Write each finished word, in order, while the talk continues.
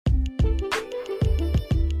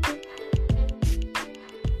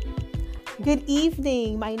Good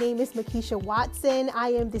evening. My name is Makisha Watson. I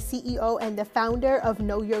am the CEO and the founder of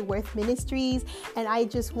Know Your Worth Ministries, and I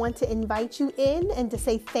just want to invite you in and to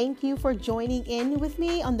say thank you for joining in with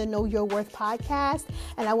me on the Know Your Worth podcast.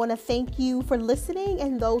 And I want to thank you for listening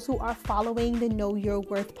and those who are following the Know Your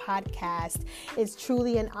Worth podcast. It's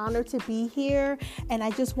truly an honor to be here, and I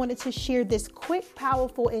just wanted to share this quick,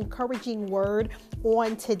 powerful, encouraging word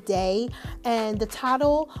on today. And the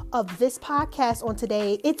title of this podcast on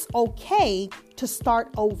today, it's okay to start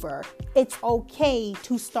over. It's okay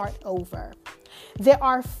to start over. There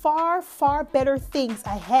are far, far better things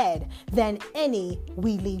ahead than any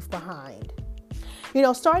we leave behind.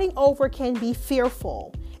 Starting over can be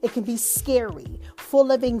fearful. It can be scary,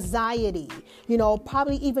 full of anxiety,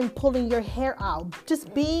 probably even pulling your hair out,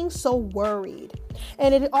 just being so worried.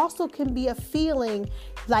 And it also can be a feeling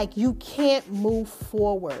like you can't move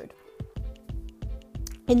forward.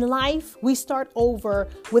 In life, we start over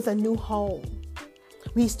with a new home.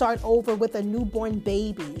 We start over with a newborn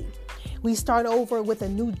baby. We start over with a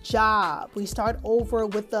new job. We start over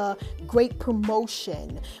with a great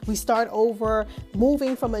promotion. We start over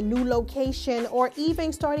moving from a new location, or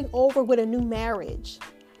even starting over with a new marriage.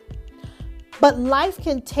 But life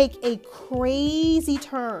can take a crazy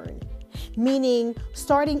turn, meaning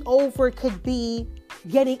starting over could be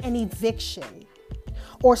getting an eviction,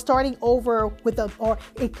 or starting over or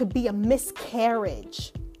it could be a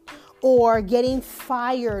miscarriage, or getting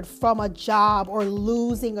fired from a job, or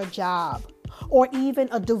losing a job, or even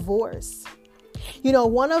a divorce.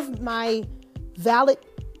 One of my valid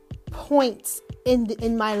points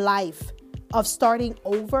in my life of starting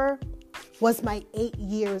over was my 8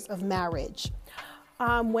 years of marriage.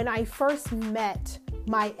 When I first met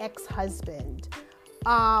my ex-husband,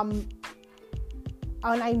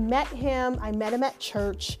 when I met him at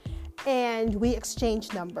church, and we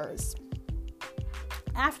exchanged numbers.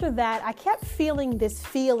 After that, I kept feeling this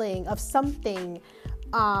feeling of something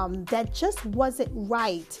that just wasn't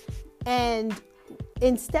right. And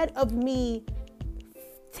instead of me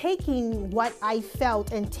taking what I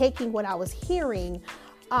felt and taking what I was hearing,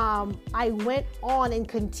 I went on and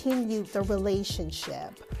continued the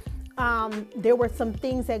relationship. There were some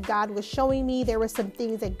things that God was showing me. There were some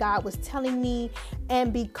things that God was telling me.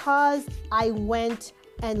 And because I went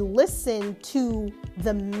and listened to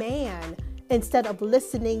the man instead of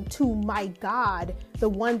listening to my God, the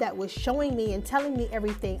one that was showing me and telling me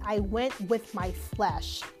everything, I went with my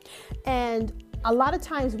flesh. And a lot of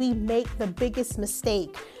times we make the biggest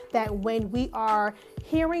mistake, that when we are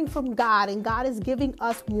hearing from God and God is giving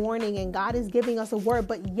us warning and God is giving us a word,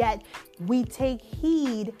 but yet we take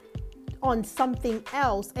heed on something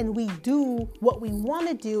else and we do what we want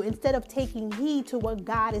to do instead of taking heed to what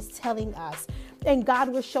God is telling us. And God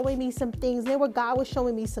was showing me some things. God was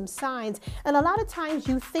showing me some signs. And a lot of times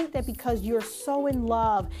you think that because you're so in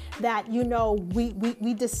love that,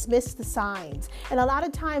 we dismiss the signs. And a lot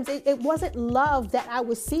of times it wasn't love that I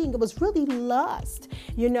was seeing. It was really lust,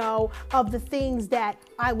 of the things that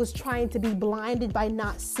I was trying to be blinded by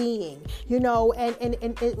not seeing, and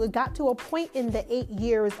it got to a point in the 8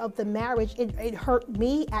 years of the marriage, it hurt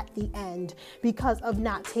me at the end because of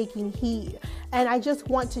not taking heed. And I just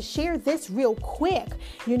want to share this real quick.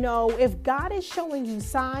 If God is showing you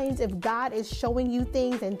signs, if God is showing you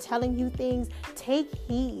things and telling you things, take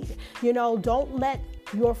heed. Don't let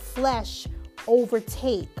your flesh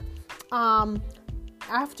overtake.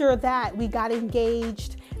 After that, we got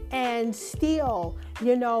engaged. And still,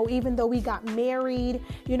 even though we got married,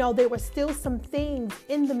 there were still some things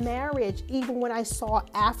in the marriage, even when I saw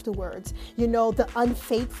afterwards, the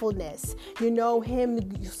unfaithfulness,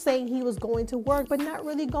 him saying he was going to work, but not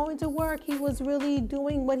really going to work. He was really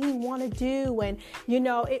doing what he wanted to do. And,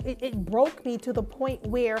 it broke me to the point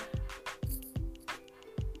where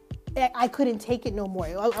I couldn't take it no more.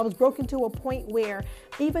 I was broken to a point where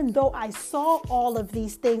even though I saw all of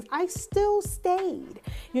these things, I still stayed.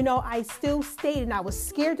 I still stayed, and I was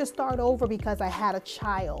scared to start over because I had a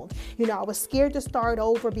child. I was scared to start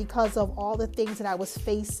over because of all the things that I was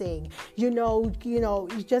facing.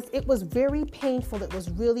 It was very painful. It was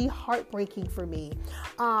really heartbreaking for me.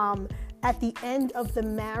 At the end of the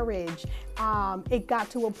marriage, it got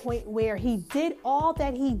to a point where he did all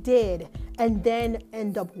that he did and then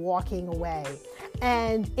end up walking away.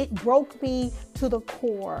 And it broke me to the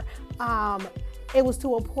core. It was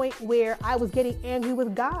to a point where I was getting angry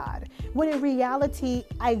with God When in reality,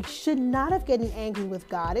 I should not have gotten angry with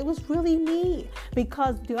God. It was really me,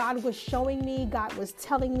 because God was showing me, God was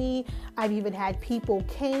telling me. I've even had people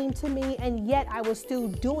came to me, and yet I was still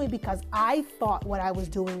doing, because I thought what I was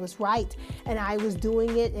doing was right. And I was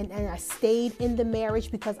doing it, and I stayed in the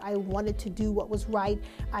marriage because I wanted to do what was right.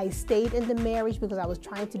 I stayed in the marriage because I was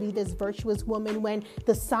trying to be this virtuous woman, when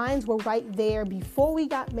the signs were right there before we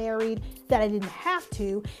got married that I didn't have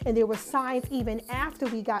to. And there were signs even after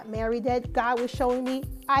we got married that God was showing me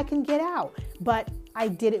I can get out. But I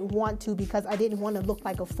didn't want to, because I didn't want to look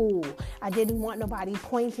like a fool. I didn't want nobody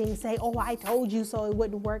pointing, say, oh, I told you so, it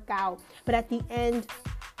wouldn't work out. But at the end,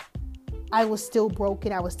 I was still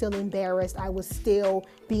broken. I was still embarrassed. I was still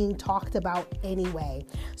being talked about anyway.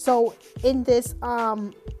 So in this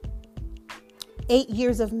 8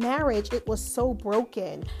 years of marriage, it was so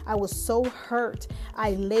broken. I was so hurt.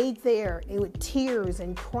 I laid there with tears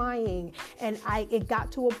and crying, and it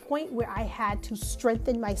got to a point where I had to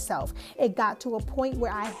strengthen myself. It got to a point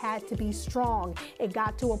where I had to be strong. It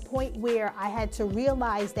got to a point where I had to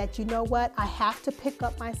realize that, you know what, I have to pick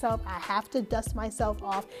up myself. I have to dust myself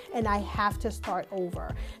off, and I have to start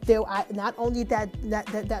over. Not only that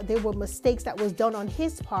there were mistakes that was done on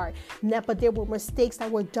his part, but there were mistakes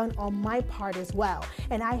that were done on my part as well.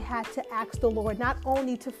 And I had to ask the Lord not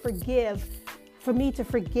only to forgive, for me to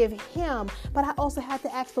forgive him, but I also had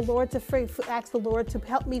to ask the Lord to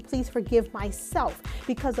help me please forgive myself,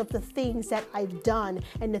 because of the things that I've done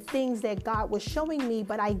and the things that God was showing me,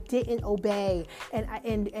 but I didn't obey. And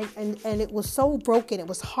it was so broken. It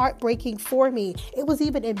was heartbreaking for me. It was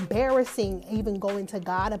even embarrassing even going to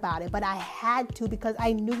God about it, but I had to, because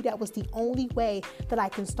I knew that was the only way that I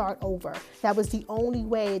can start over. That was the only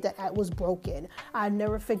way that I was broken. I'll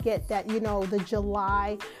never forget that, the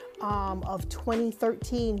July of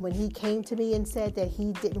 2013, when he came to me and said that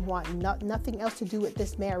he didn't want nothing else to do with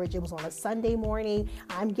this marriage. It was on a Sunday morning.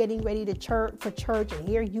 I'm getting ready to for church, and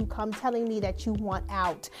here you come telling me that you want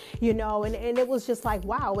out, and it was just like,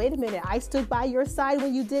 wow, wait a minute. I stood by your side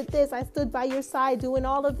when you did this. I stood by your side doing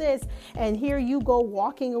all of this, and here you go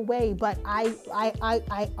walking away. But I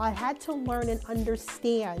had to learn and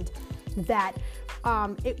understand that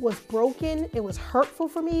it was broken, it was hurtful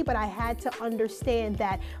for me, but I had to understand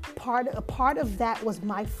that a part of that was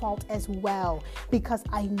my fault as well, because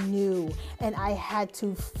I knew, and I had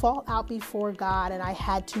to fall out before God, and I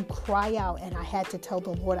had to cry out, and I had to tell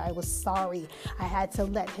the Lord I was sorry. I had to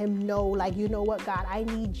let him know, like, you know what, God, I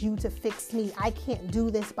need you to fix me. I can't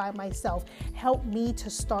do this by myself. Help me to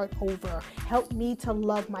start over. Help me to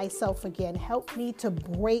love myself again. Help me to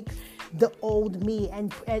break the old me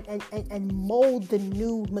and mold the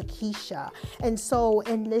new Makisha. And so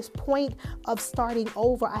in this point of starting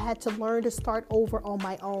over, I had to learn to start over on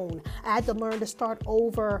my own. I had to learn to start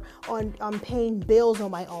over on paying bills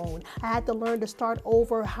on my own. I had to learn to start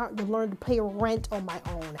over learn to pay rent on my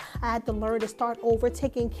own. I had to learn to start over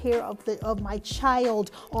taking care of my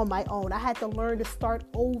child on my own. I had to learn to start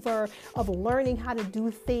over of learning how to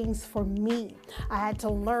do things for me. I had to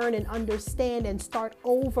learn and understand and start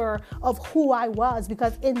over of who I was,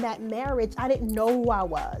 because in that marriage, I didn't know who I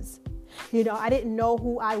was. I didn't know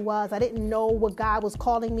who I was. I didn't know what God was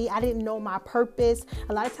calling me. I didn't know my purpose.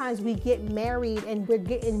 A lot of times we get married, and we're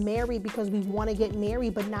getting married because we want to get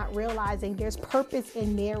married, but not realizing there's purpose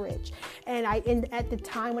in marriage. And at the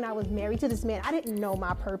time when I was married to this man, I didn't know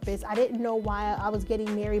my purpose. I didn't know why I was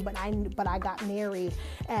getting married, but I got married.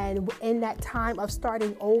 And in that time of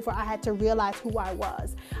starting over, I had to realize who I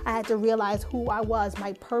was. I had to realize who I was,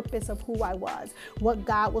 my purpose of who I was, what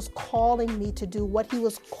God was calling me to do, what he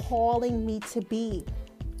was calling me to be.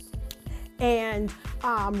 And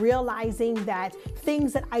realizing that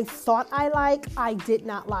things that I thought I like, I did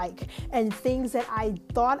not like. And things that I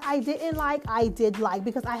thought I didn't like, I did like,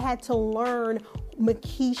 because I had to learn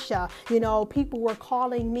Makisha. People were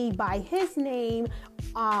calling me by his name,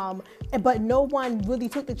 but no one really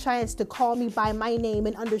took the chance to call me by my name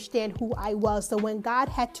and understand who I was. So when God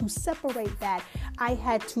had to separate that, I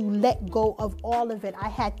had to let go of all of it. I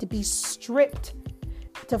had to be stripped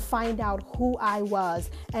to find out who I was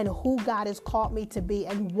and who God has called me to be,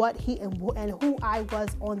 and what and who I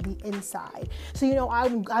was on the inside. So,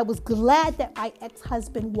 I was glad that my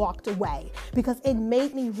ex-husband walked away, because it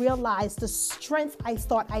made me realize the strength I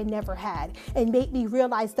thought I never had, and made me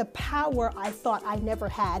realize the power I thought I never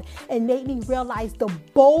had, and made me realize the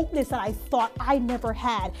boldness that I thought I never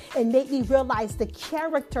had, and made me realize the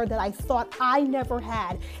character that I thought I never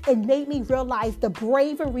had, and made me realize the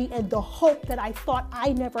bravery and the hope that I thought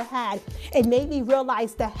I never had. It made me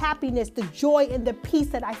realize the happiness, the joy, and the peace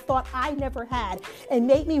that I thought I never had. It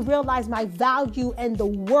made me realize my value and the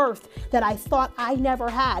worth that I thought I never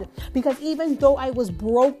had. Because even though I was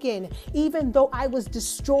broken, even though I was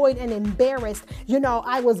destroyed and embarrassed,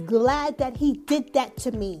 I was glad that he did that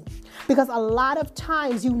to me. Because a lot of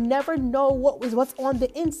times you never know what's on the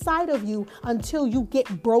inside of you until you get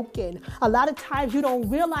broken. A lot of times you don't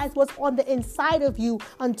realize what's on the inside of you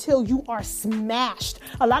until you are smashed.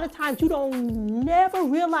 A lot of times you don't never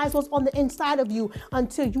realize what's on the inside of you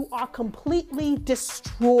until you are completely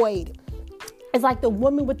destroyed. It's like the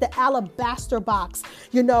woman with the alabaster box.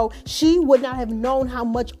 She would not have known how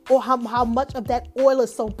much of that oil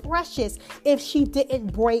is so precious if she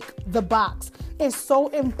didn't break the box. It's so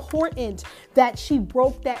important that she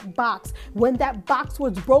broke that box. When that box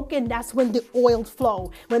was broken, that's when the oil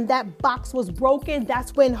flowed. When that box was broken,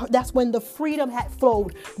 that's when the freedom had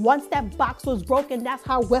flowed. Once that box was broken, that's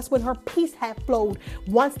when her peace had flowed.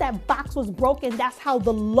 Once that box was broken, that's how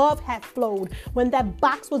the love had flowed. When that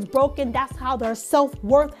box was broken, that's how her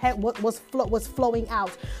self-worth was flowing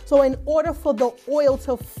out. So in order for the oil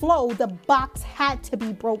to flow, the box had to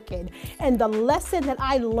be broken. And the lesson that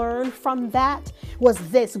I learned from that was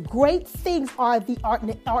this: great things are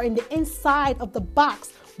in the inside of the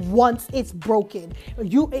box once it's broken.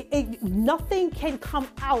 Nothing can come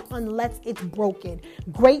out unless it's broken.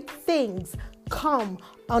 Great things come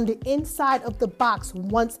on the inside of the box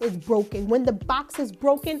once it's broken. When the box is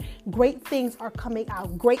broken, great things are coming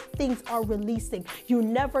out. Great things are releasing. You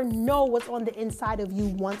never know what's on the inside of you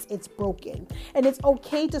once it's broken. And it's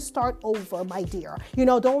okay to start over, my dear.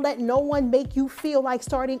 Don't let no one make you feel like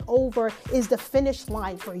starting over is the finish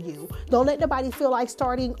line for you. Don't let nobody feel like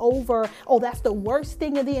starting over, that's the worst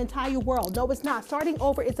thing in the entire world. No, it's not. Starting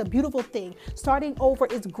over is a beautiful thing. Starting over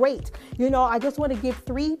is great. I just want to give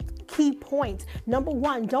 3 key points. Number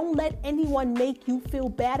 1, don't let anyone make you feel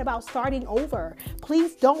bad about starting over.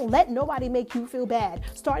 Please don't let nobody make you feel bad.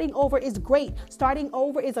 Starting over is great. Starting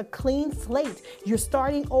over is a clean slate. You're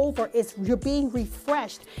starting over. You're being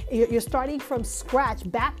refreshed. You're starting from scratch,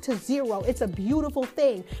 back to zero. It's a beautiful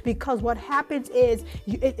thing, because what happens is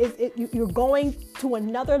you're going to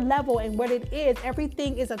another level, and what it is,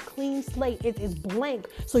 everything is a clean slate. It is blank,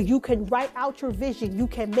 so you can write out your vision. You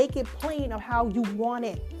can make it plain of how you want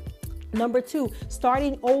it. Number 2,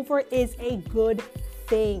 starting over is a good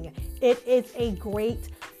thing. It is a great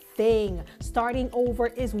thing. Starting over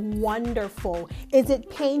is wonderful. Is it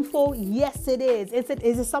painful? Yes, it is.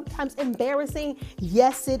 Is it sometimes embarrassing?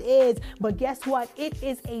 Yes, it is. But guess what? It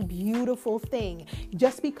is a beautiful thing.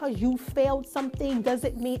 Just because you failed something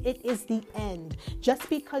doesn't mean it is the end. Just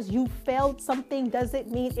because you failed something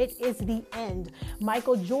doesn't mean it is the end.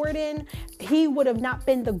 Michael Jordan, he would have not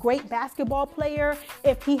been the great basketball player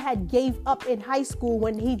if he had gave up in high school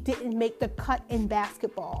when he didn't make the cut in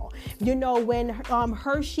basketball. When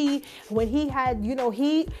Hershey, when he had,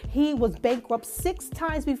 he was bankrupt 6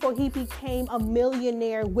 times before he became a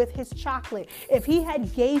millionaire with his chocolate. If he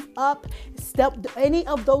had gave up any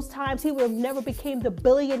of those times, he would have never became the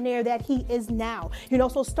billionaire that he is now.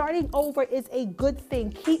 So starting over is a good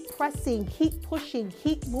thing. Keep pressing, keep pushing,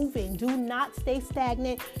 keep moving. Do not stay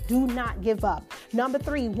stagnant. Do not give up. Number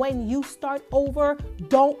 3, when you start over,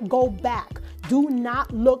 don't go back. Do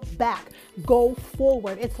not look back. Go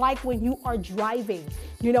forward. It's like when you are driving.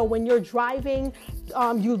 When you're driving,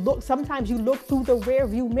 sometimes you look through the rear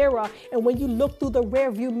view mirror, and when you look through the rear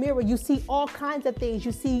view mirror, you see all kinds of things.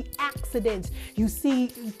 You see accidents, you see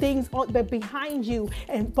things behind you,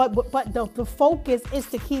 but the focus is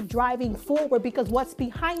to keep driving forward, because what's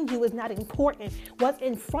behind you is not important. What's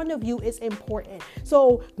in front of you is important.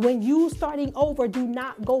 So when you starting over, do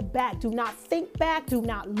not go back. Do not think back. Do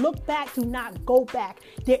not look back. Do not go back.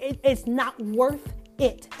 It's not worth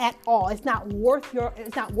it at all. It's not worth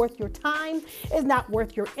your time. It's not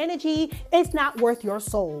worth your energy. It's not worth your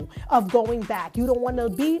soul of going back. You don't want to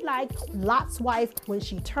be like Lot's wife. When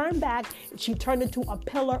she turned back, she turned into a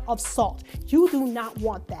pillar of salt. You do not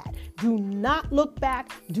want that. Do not look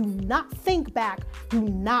back. Do not think back. Do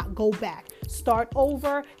not go back. Start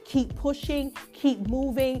over. Keep pushing. Keep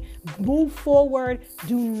moving. Move forward.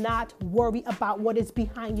 Do not worry about what is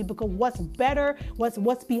behind you, because what's better,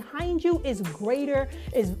 what's behind you is greater.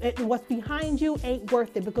 What's behind you ain't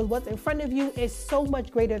worth it, because what's in front of you is so much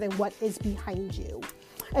greater than what is behind you.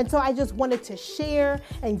 And so I just wanted to share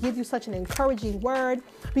and give you such an encouraging word,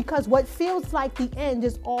 because what feels like the end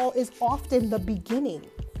is often the beginning.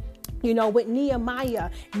 With Nehemiah,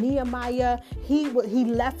 he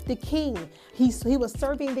left the king. He was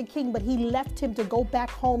serving the king, but he left him to go back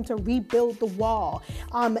home to rebuild the wall.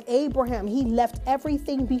 Abraham, he left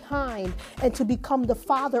everything behind and to become the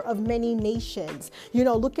father of many nations.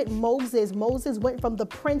 Look at Moses. Moses went from the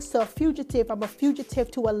prince to a fugitive, from a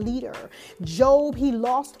fugitive to a leader. Job, he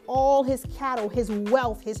lost all his cattle, his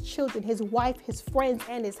wealth, his children, his wife, his friends,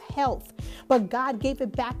 and his health. But God gave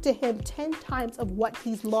it back to him 10 times of what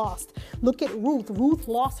he's lost. Look at Ruth. Ruth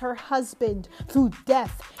lost her husband through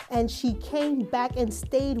death, and she came back and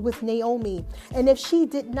stayed with Naomi. And if she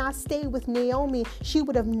did not stay with Naomi, she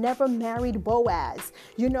would have never married Boaz.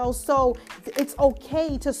 So it's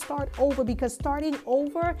okay to start over, because starting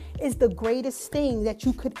over is the greatest thing that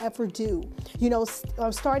you could ever do.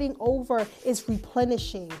 Starting over is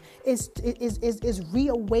replenishing, is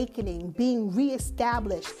reawakening, being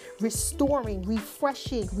reestablished, restoring,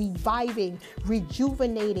 refreshing, reviving,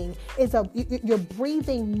 rejuvenating. You're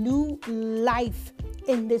breathing new life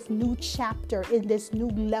in this new chapter, in this new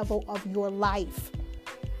level of your life.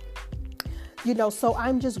 So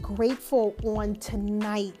I'm just grateful on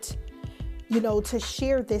tonight, to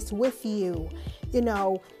share this with you.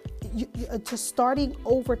 To starting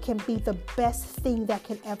over can be the best thing that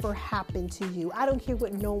can ever happen to you. I don't care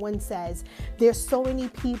what no one says. There's so many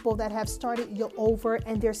people that have started over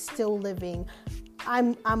and they're still living.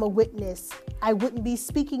 I'm a witness. I wouldn't be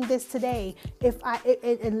speaking this today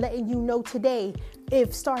and letting you know today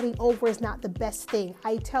if starting over is not the best thing.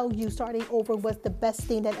 I tell you, starting over was the best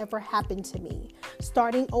thing that ever happened to me.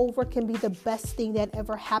 Starting over can be the best thing that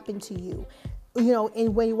ever happened to you.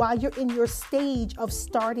 And while you're in your stage of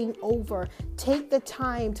starting over, take the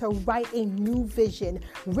time to write a new vision.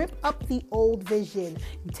 Rip up the old vision.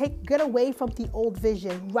 Get away from the old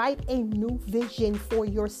vision. Write a new vision for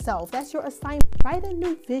yourself. That's your assignment. Write a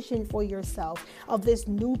new vision for yourself of this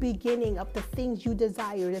new beginning, of the things you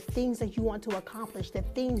desire, the things that you want to accomplish, the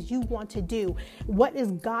things you want to do. What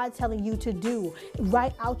is God telling you to do?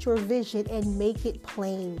 Write out your vision and make it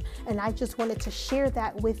plain. And I just wanted to share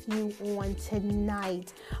that with you on tonight.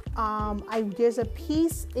 There's a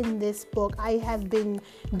piece in this book. I have been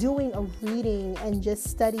doing a reading and just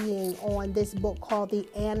studying on this book called The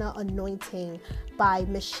Anna Anointing by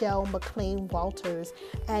Michelle McLean Walters.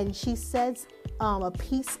 And she says a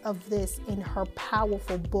piece of this in her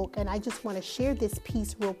powerful book. And I just want to share this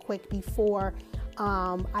piece real quick before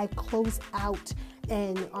I close out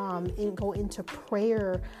and go into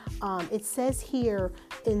prayer. It says here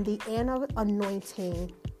in The Anna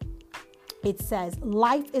Anointing, it says,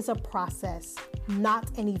 life is a process,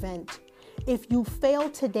 not an event. If you fail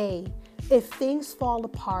today, if things fall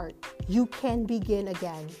apart, you can begin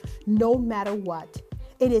again, no matter what.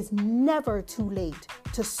 It is never too late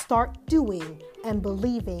to start doing and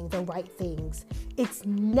believing the right things. It's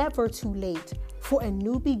never too late for a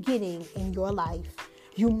new beginning in your life.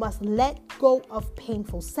 You must let go of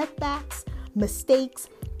painful setbacks, mistakes,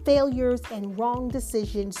 failures, and wrong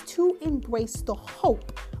decisions to embrace the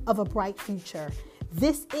hope of a bright future.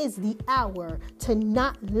 This is the hour to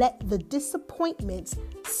not let the disappointments,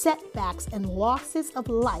 setbacks, and losses of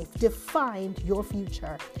life define your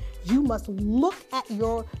future. You must look at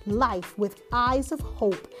your life with eyes of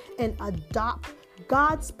hope and adopt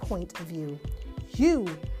God's point of view. You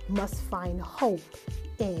must find hope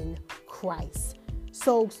in Christ.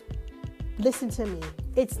 So listen to me.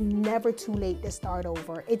 It's never too late to start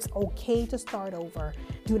over. It's okay to start over.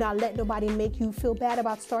 Do not let nobody make you feel bad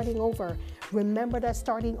about starting over. Remember that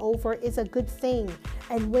starting over is a good thing.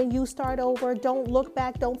 And when you start over, don't look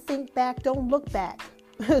back, don't think back, don't look back.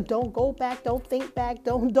 Don't go back, don't think back,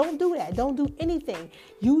 don't do that. Don't do anything.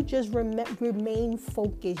 You just remain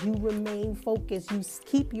focused. You remain focused. You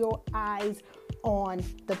keep your eyes on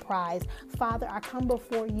the prize. Father, I come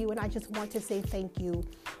before you and I just want to say thank you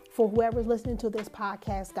for whoever's listening to this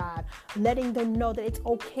podcast, God, letting them know that it's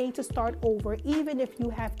okay to start over, even if you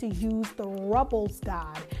have to use the rubbles,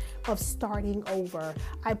 God, of starting over.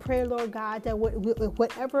 I pray, Lord God, that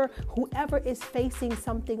whoever is facing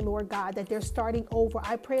something, Lord God, that they're starting over,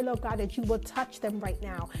 I pray, Lord God, that you will touch them right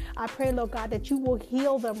now. I pray, Lord God, that you will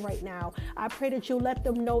heal them right now. I pray that you'll let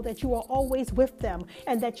them know that you are always with them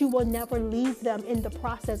and that you will never leave them in the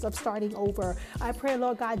process of starting over. I pray,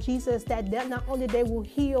 Lord God, Jesus, that not only they will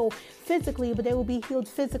heal physically, but they will be healed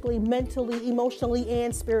physically, mentally, emotionally,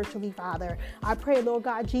 and spiritually, Father. I pray, Lord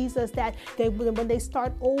God, Jesus, that when they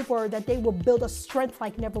start over, over, that they will build a strength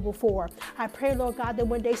like never before. I pray, Lord God, that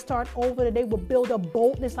when they start over, that they will build a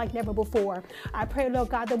boldness like never before. I pray, Lord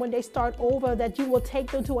God, that when they start over, that you will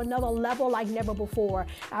take them to another level like never before.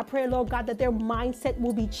 I pray, Lord God, that their mindset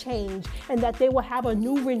will be changed and that they will have a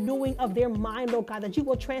new renewing of their mind, Lord God, that you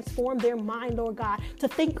will transform their mind, Lord God, to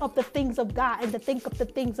think of the things of God and to think of the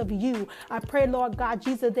things of you. I pray, Lord God,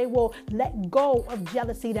 Jesus, they will let go of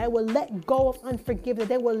jealousy, they will let go of unforgiveness,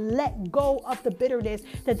 they will let go of the bitterness,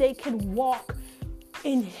 that they can walk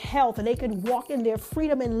in health and they can walk in their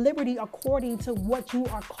freedom and liberty according to what you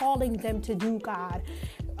are calling them to do, God.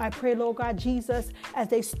 I pray, Lord God, Jesus, as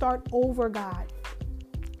they start over, God,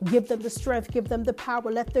 give them the strength, give them the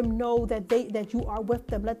power. Let them know that you are with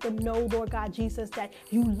them. Let them know, Lord God, Jesus, that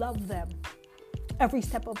you love them every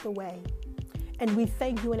step of the way. And we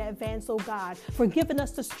thank you in advance, oh God, for giving us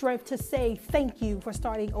the strength to say thank you for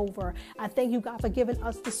starting over. I thank you, God, for giving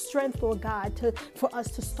us the strength, Lord God, for us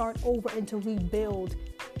to start over and to rebuild.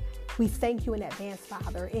 We thank you in advance,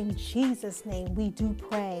 Father. In Jesus' name, we do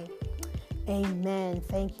pray. Amen.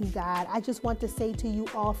 Thank you, God. I just want to say to you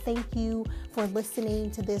all, thank you for listening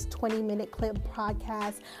to this 20-minute clip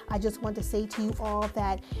podcast. I just want to say to you all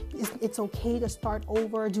that it's okay to start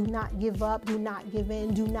over. Do not give up. Do not give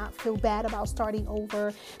in. Do not feel bad about starting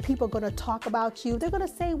over. People are going to talk about you. They're going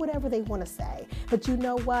to say whatever they want to say. But you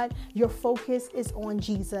know what? Your focus is on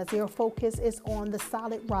Jesus. Your focus is on the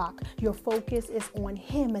solid rock. Your focus is on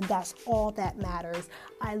Him, and that's all that matters.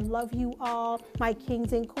 I love you all, my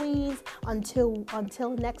kings and queens.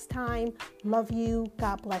 Until next time, love you.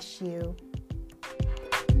 God bless you.